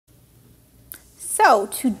So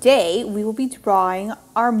today we will be drawing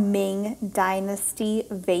our Ming Dynasty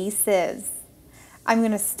vases. I'm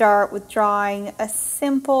going to start with drawing a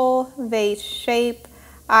simple vase shape.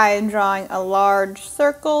 I am drawing a large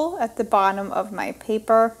circle at the bottom of my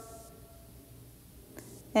paper.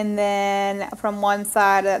 And then from one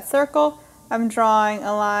side of that circle, I'm drawing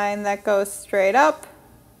a line that goes straight up.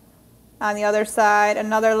 On the other side,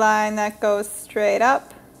 another line that goes straight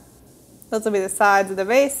up. Those will be the sides of the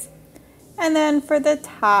vase. And then for the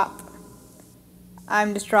top,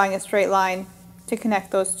 I'm just drawing a straight line to connect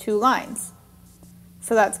those two lines.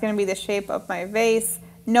 So that's going to be the shape of my vase.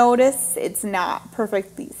 Notice it's not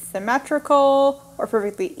perfectly symmetrical or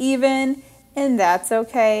perfectly even, and that's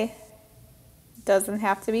okay. It doesn't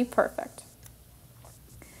have to be perfect.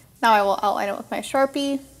 Now I will outline it with my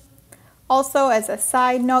Sharpie. Also, as a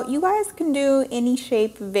side note, you guys can do any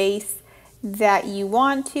shape vase that you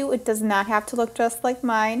want to. It does not have to look just like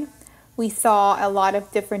mine. We saw a lot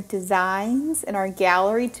of different designs in our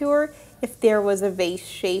gallery tour. If there was a vase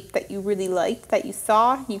shape that you really liked that you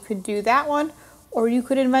saw, you could do that one, or you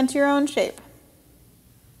could invent your own shape.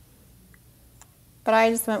 But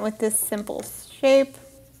I just went with this simple shape.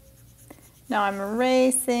 Now I'm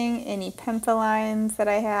erasing any pencil lines that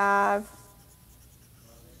I have.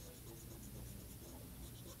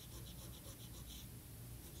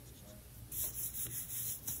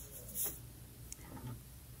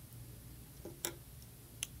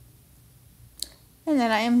 And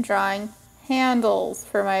then I am drawing handles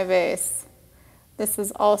for my vase. This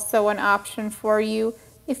is also an option for you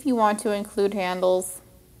if you want to include handles.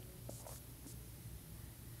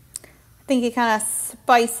 I think it kind of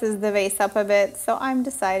spices the vase up a bit, so I'm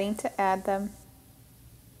deciding to add them.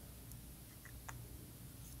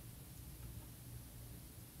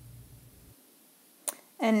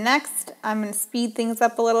 And next, I'm going to speed things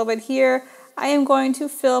up a little bit here. I am going to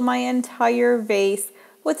fill my entire vase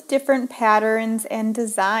with different patterns and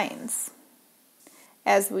designs.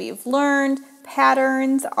 As we've learned,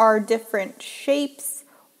 patterns are different shapes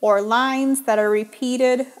or lines that are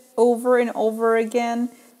repeated over and over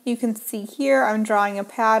again. You can see here I'm drawing a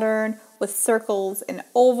pattern with circles and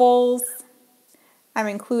ovals. I'm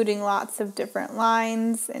including lots of different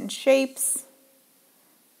lines and shapes.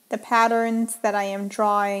 The patterns that I am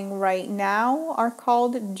drawing right now are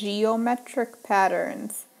called geometric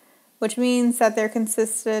patterns, which means that they're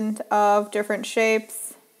consistent of different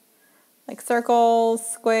shapes, like circles,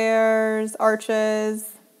 squares,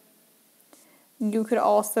 arches. You could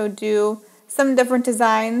also do some different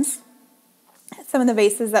designs. Some of the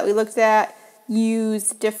vases that we looked at use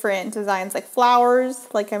different designs like flowers,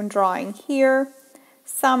 like I'm drawing here.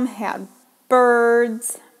 Some had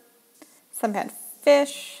birds, some had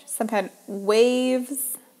fish, some had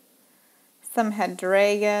waves, some had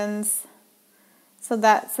dragons. So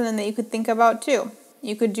that's something that you could think about too.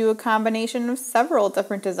 You could do a combination of several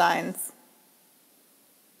different designs.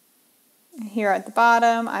 Here at the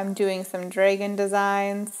bottom, I'm doing some dragon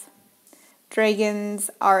designs.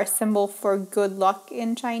 Dragons are a symbol for good luck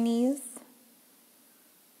in Chinese.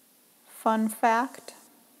 Fun fact.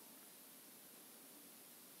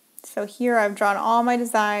 So here I've drawn all my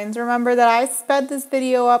designs. Remember that I sped this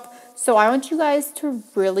video up, so I want you guys to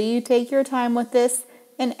really take your time with this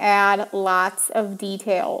and add lots of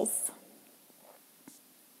details.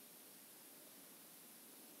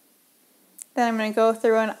 Then I'm going to go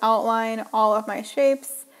through and outline all of my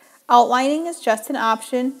shapes. Outlining is just an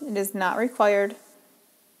option. It is not required.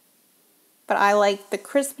 But I like the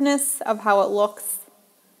crispness of how it looks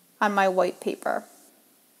on my white paper.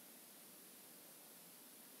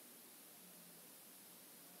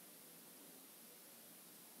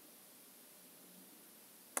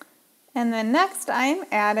 And then next I'm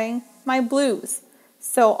adding my blues.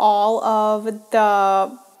 So all of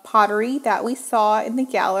the pottery that we saw in the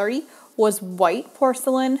gallery was white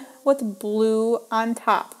porcelain with blue on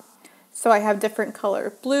top. So I have different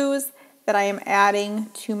color blues that I am adding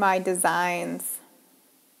to my designs.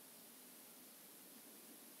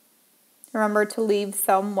 Remember to leave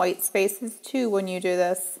some white spaces too when you do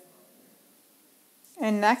this.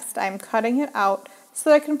 And next I'm cutting it out so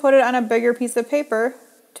that I can put it on a bigger piece of paper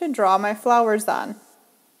to draw my flowers on.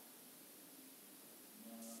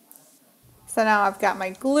 So now I've got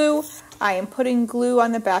my glue. I am putting glue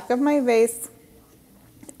on the back of my vase.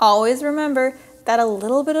 Always remember that a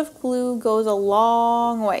little bit of glue goes a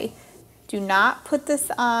long way. Do not put this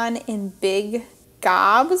on in big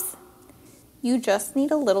gobs. You just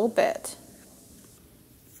need a little bit.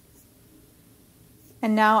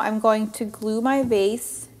 And now I'm going to glue my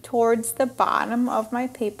vase towards the bottom of my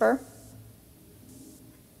paper.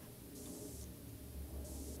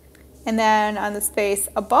 And then on the space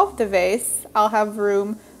above the vase, I'll have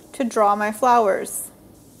room to draw my flowers.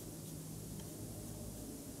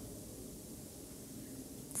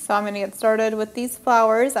 So I'm going to get started with these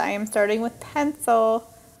flowers. I am starting with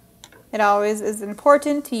pencil. It always is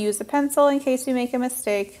important to use a pencil in case you make a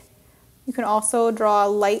mistake. You can also draw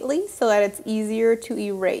lightly so that it's easier to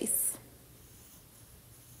erase.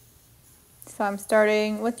 So I'm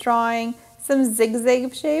starting with drawing some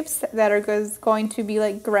zigzag shapes that are going to be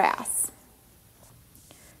like grass,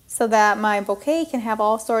 so that my bouquet can have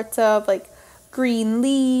all sorts of like green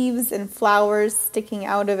leaves and flowers sticking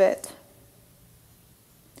out of it.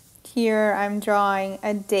 Here I'm drawing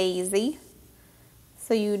a daisy.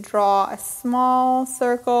 So you draw a small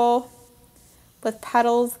circle with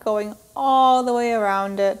petals going all the way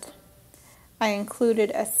around it. I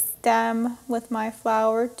included a stem with my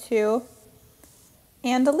flower too,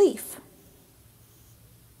 and a leaf.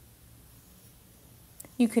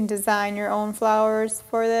 You can design your own flowers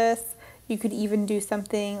for this. You could even do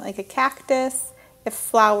something like a cactus if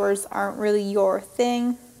flowers aren't really your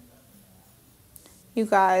thing. You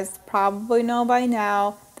guys probably know by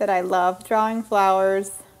now that I love drawing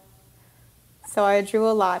flowers, so I drew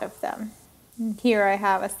a lot of them. And here I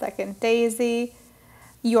have a second daisy.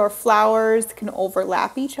 Your flowers can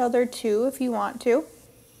overlap each other too if you want to.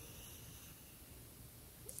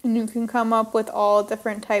 And you can come up with all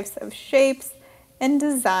different types of shapes and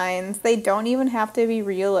designs. They don't even have to be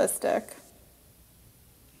realistic.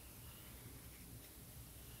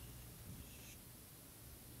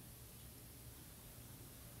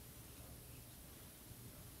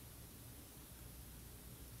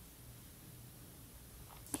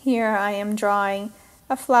 Here I am drawing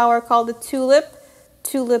a flower called a tulip.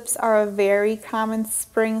 Tulips are a very common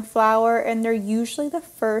spring flower, and they're usually the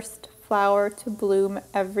first flower to bloom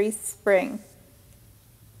every spring.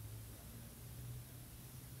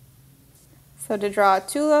 So to draw a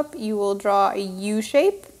tulip, you will draw a U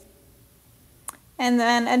shape and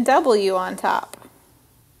then a W on top.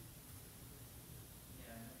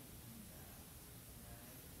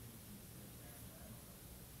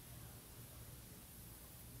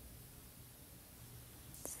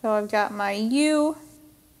 So I've got my U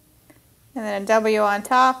and then a W on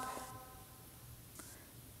top.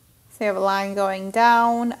 So you have a line going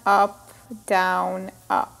down, up, down,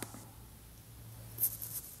 up.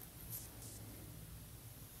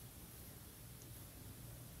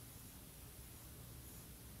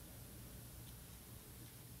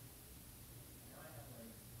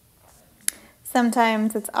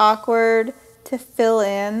 Sometimes it's awkward to fill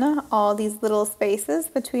in all these little spaces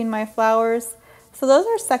between my flowers. So those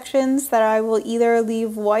are sections that I will either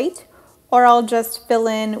leave white or I'll just fill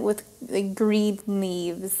in with the green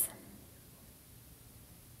leaves.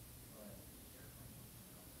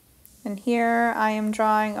 And here I am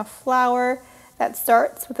drawing a flower that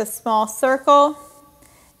starts with a small circle,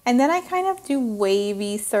 and then I kind of do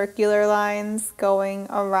wavy circular lines going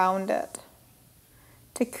around it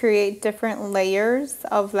to create different layers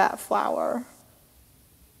of that flower.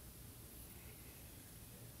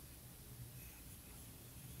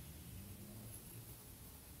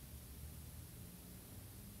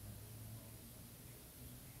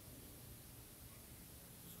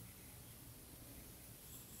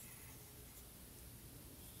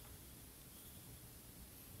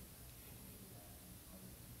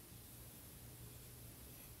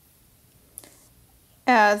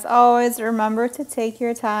 As always, remember to take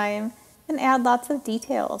your time and add lots of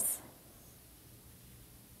details.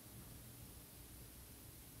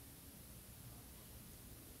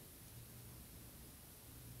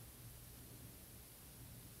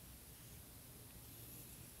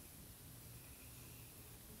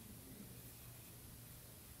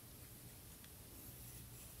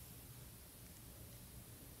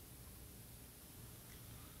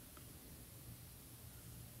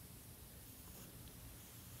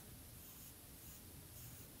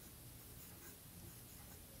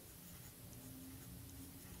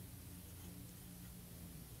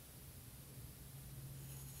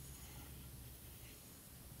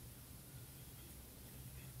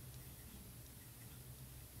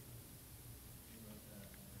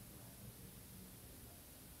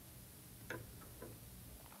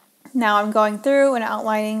 Now I'm going through and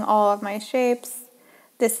outlining all of my shapes.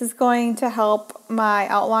 This is going to help my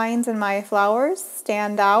outlines and my flowers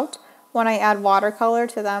stand out when I add watercolor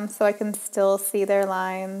to them so I can still see their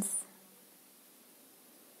lines.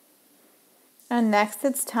 And next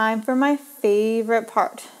it's time for my favorite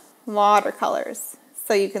part, watercolors.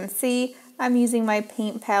 So you can see I'm using my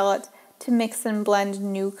paint palette to mix and blend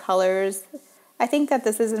new colors. I think that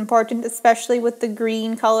this is important, especially with the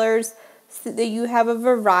green colors, so that you have a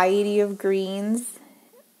variety of greens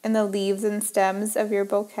in the leaves and stems of your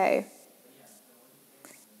bouquet.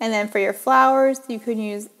 And then for your flowers, you can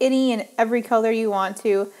use any and every color you want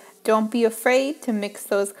to. Don't be afraid to mix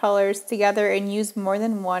those colors together and use more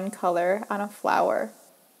than one color on a flower.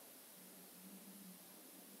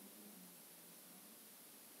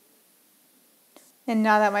 And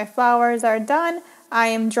now that my flowers are done, I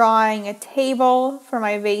am drawing a table for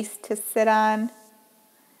my vase to sit on.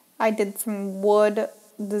 I did some wood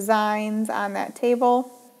designs on that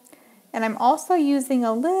table. And I'm also using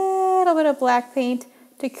a little bit of black paint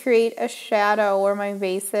to create a shadow where my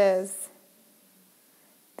vase is.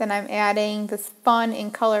 Then I'm adding this fun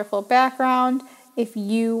and colorful background. If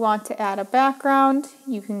you want to add a background,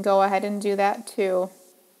 you can go ahead and do that too.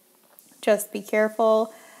 Just be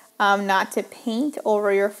careful not to paint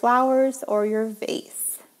over your flowers or your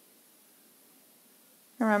vase.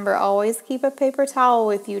 Remember, always keep a paper towel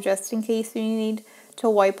with you just in case you need to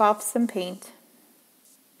wipe off some paint.